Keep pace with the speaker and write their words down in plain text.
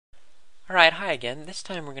Alright, hi again. This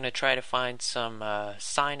time we're going to try to find some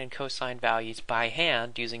sine and cosine values by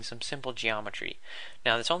hand using some simple geometry.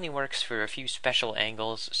 Now this only works for a few special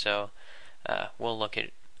angles, so we'll look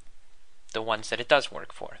at the ones that it does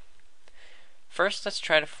work for. First, let's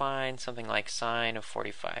try to find something like sine of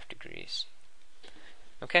 45 degrees.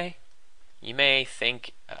 Okay? You may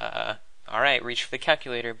think, alright, reach for the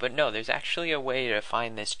calculator, but no, there's actually a way to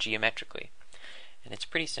find this geometrically. And it's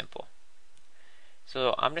pretty simple.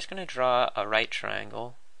 So I'm just going to draw a right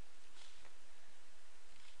triangle,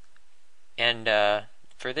 and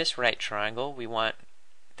for this right triangle we want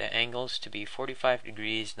the angles to be 45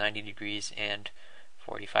 degrees, 90 degrees, and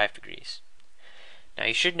 45 degrees. Now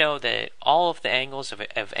you should know that all of the angles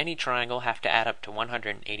of any triangle have to add up to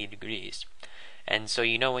 180 degrees. And so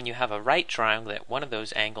you know when you have a right triangle that one of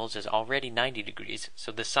those angles is already 90 degrees,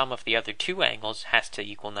 so the sum of the other two angles has to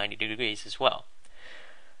equal 90 degrees as well.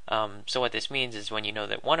 So what this means is when you know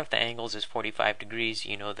that one of the angles is 45 degrees,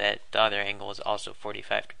 you know that the other angle is also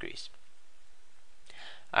 45 degrees.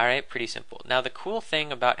 Alright, pretty simple. Now the cool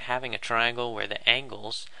thing about having a triangle where the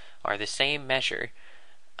angles are the same measure,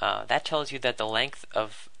 that tells you that the length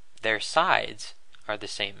of their sides are the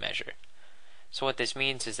same measure. So what this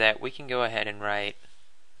means is that we can go ahead and write,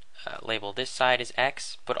 label this side as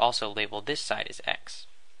x, but also label this side as x.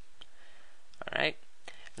 Alright?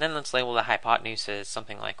 And then let's label the hypotenuse as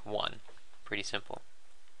something like 1. Pretty simple.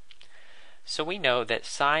 So we know that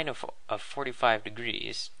sine of 45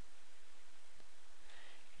 degrees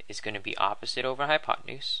is going to be opposite over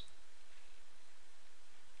hypotenuse.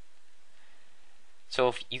 So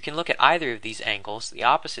if you can look at either of these angles, the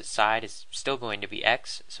opposite side is still going to be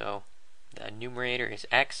x, so the numerator is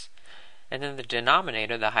x, and then the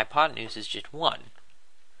denominator, the hypotenuse, is just 1.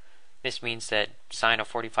 This means that sine of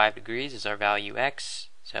 45 degrees is our value x,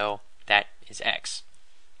 so that is x.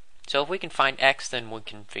 So if we can find x, then we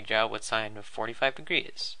can figure out what sine of 45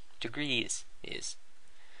 degrees is.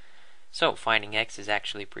 So finding x is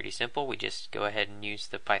actually pretty simple. We just go ahead and use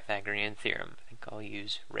the Pythagorean theorem. I think I'll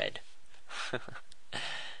use red.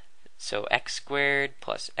 So x squared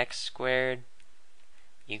plus x squared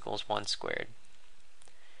equals 1 squared.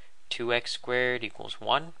 2x squared equals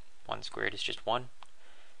 1. 1 squared is just 1.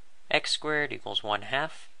 X squared equals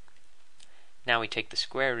 1/2. Now we take the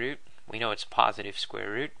square root. We know it's positive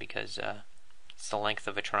square root because it's the length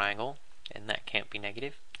of a triangle, and that can't be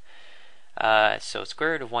negative. So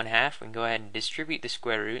square root of 1/2, we can go ahead and distribute the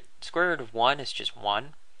square root. Square root of 1 is just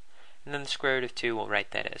 1, and then the square root of 2, we'll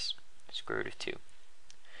write that as square root of 2.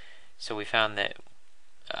 So we found that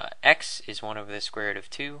x is 1 over the square root of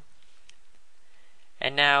 2.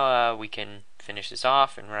 And now we can finish this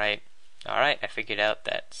off and write, alright, I figured out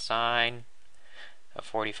that sine of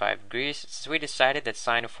 45 degrees. Since we decided that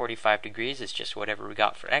sine of 45 degrees is just whatever we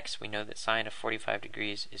got for x, we know that sine of 45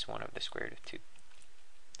 degrees is 1 over the square root of 2.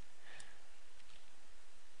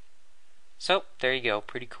 So, there you go.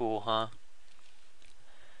 Pretty cool, huh?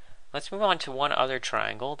 Let's move on to one other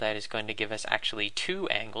triangle that is going to give us actually two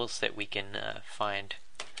angles that we can find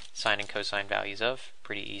sine and cosine values of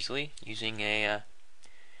pretty easily using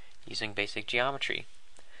basic geometry.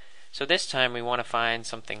 So this time we want to find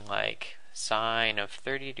something like sine of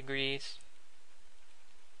 30 degrees.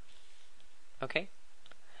 Okay?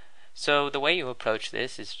 So the way you approach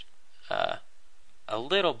this is a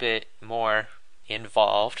little bit more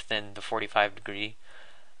involved than the 45 degree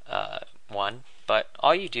one, but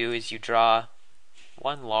all you do is you draw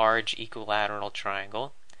one large equilateral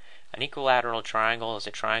triangle. An equilateral triangle is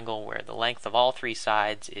a triangle where the length of all three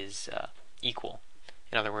sides is equal.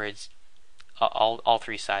 In other words, all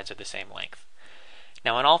three sides are the same length.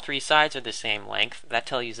 Now when all three sides are the same length, that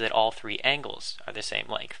tells you that all three angles are the same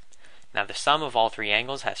length. Now the sum of all three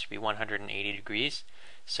angles has to be 180 degrees,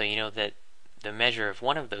 so you know that the measure of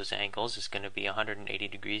one of those angles is going to be 180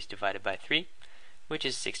 degrees divided by 3, which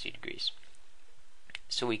is 60 degrees.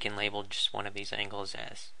 So we can label just one of these angles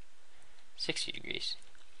as 60 degrees.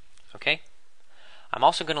 Okay? I'm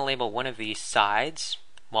also going to label one of these sides.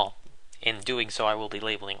 Well, in doing so I will be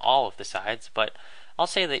labeling all of the sides, but I'll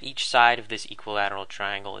say that each side of this equilateral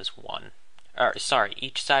triangle is 1.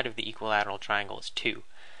 Each side of the equilateral triangle is 2.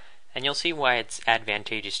 And you'll see why it's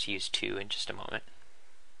advantageous to use 2 in just a moment.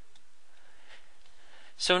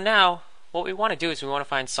 So now, what we want to do is we want to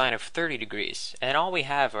find sine of 30 degrees, and all we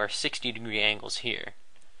have are 60 degree angles here.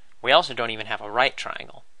 We also don't even have a right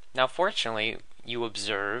triangle. Now fortunately, you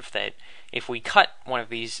observe that if we cut one of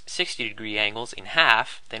these 60 degree angles in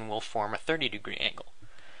half, then we'll form a 30 degree angle.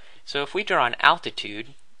 So if we draw an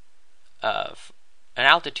altitude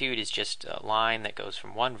is just a line that goes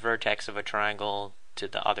from one vertex of a triangle to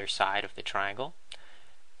the other side of the triangle.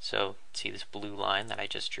 So see this blue line that I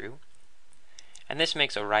just drew. And this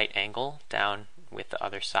makes a right angle down with the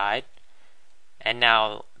other side. And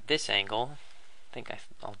now this angle, I think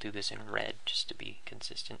I'll do this in red just to be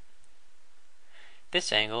consistent.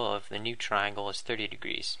 This angle of the new triangle is 30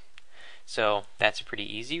 degrees. So that's pretty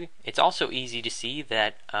easy. It's also easy to see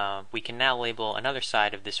that we can now label another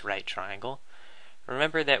side of this right triangle.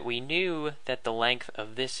 Remember that we knew that the length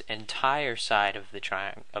of this entire side of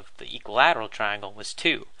the equilateral triangle was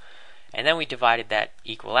 2. And then we divided that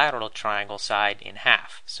equilateral triangle side in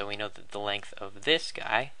half. So we know that the length of this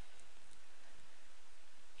guy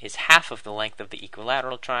is half of the length of the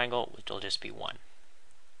equilateral triangle, which will just be 1.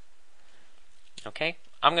 Okay,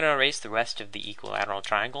 I'm going to erase the rest of the equilateral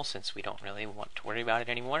triangle since we don't really want to worry about it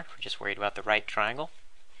anymore. We're just worried about the right triangle.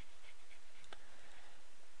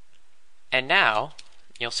 And now,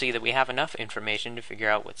 you'll see that we have enough information to figure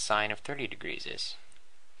out what sine of 30 degrees is.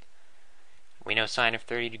 We know sine of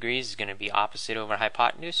 30 degrees is going to be opposite over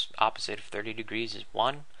hypotenuse. Opposite of 30 degrees is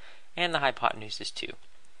 1, and the hypotenuse is 2.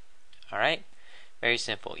 Alright? Very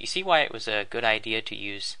simple. You see why it was a good idea to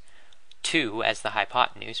use 2 as the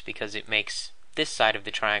hypotenuse, because it makes this side of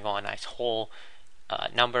the triangle a nice whole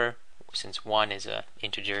number, since 1 is an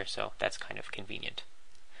integer, so that's kind of convenient.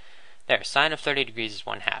 There, sine of 30 degrees is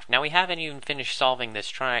 1/2. Now we haven't even finished solving this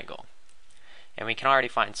triangle, and we can already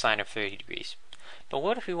find sine of 30 degrees. But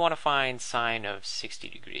what if we want to find sine of 60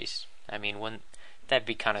 degrees? I mean, wouldn't that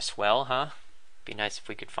be kind of swell, huh? Be nice if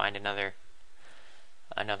we could find another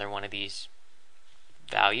one of these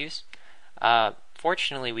values.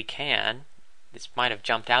 Fortunately, we can. This might have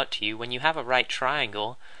jumped out to you. When you have a right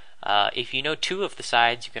triangle, if you know 2 of the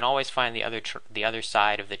sides, you can always find the other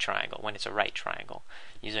side of the triangle when it's a right triangle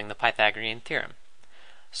using the Pythagorean theorem.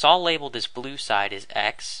 So I'll label this blue side as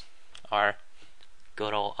x, our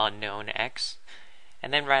good old unknown x,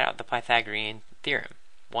 and then write out the Pythagorean theorem.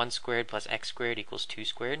 1 squared plus x squared equals 2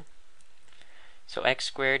 squared. So x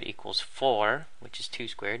squared equals 4, which is 2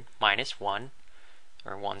 squared, minus 1,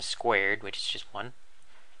 or 1 squared, which is just 1.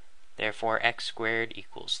 Therefore, x squared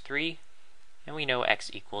equals 3, and we know x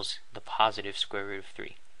equals the positive square root of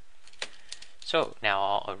 3. So now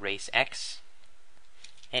I'll erase x,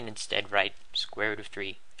 and instead write square root of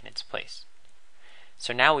 3 in its place.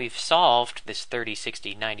 So now we've solved this 30,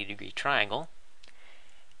 60, 90 degree triangle,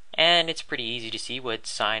 and it's pretty easy to see what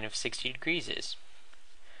sine of 60 degrees is.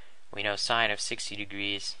 We know sine of 60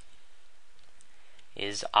 degrees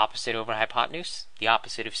is opposite over hypotenuse. The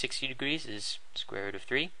opposite of 60 degrees is square root of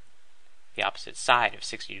 3. The opposite side of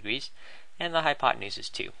 60 degrees, and the hypotenuse is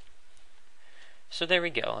 2. So there we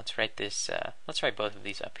go. Let's write this. Let's write both of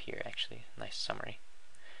these up here. Actually, nice summary.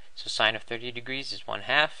 So sine of 30 degrees is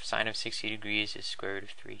 1/2. Sine of 60 degrees is square root of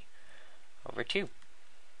 3 over 2.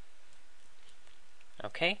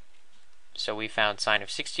 Okay. So we found sine of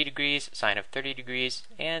 60 degrees, sine of 30 degrees,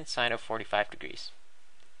 and sine of 45 degrees.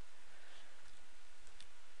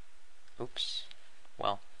 Oops.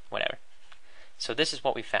 Well, whatever. So this is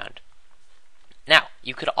what we found. Now,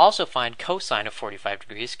 you could also find cosine of 45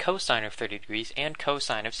 degrees, cosine of 30 degrees, and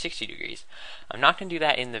cosine of 60 degrees. I'm not going to do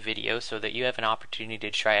that in the video so that you have an opportunity to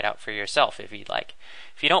try it out for yourself if you'd like.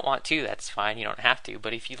 If you don't want to, that's fine, you don't have to.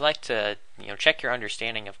 But if you'd like to check your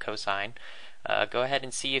understanding of cosine, go ahead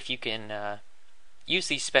and see if you can use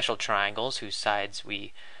these special triangles whose sides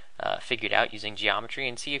we figured out using geometry,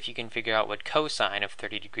 and see if you can figure out what cosine of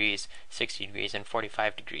 30 degrees, 60 degrees, and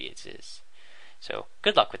 45 degrees is. So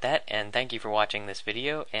good luck with that, and thank you for watching this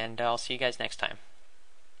video, and I'll see you guys next time.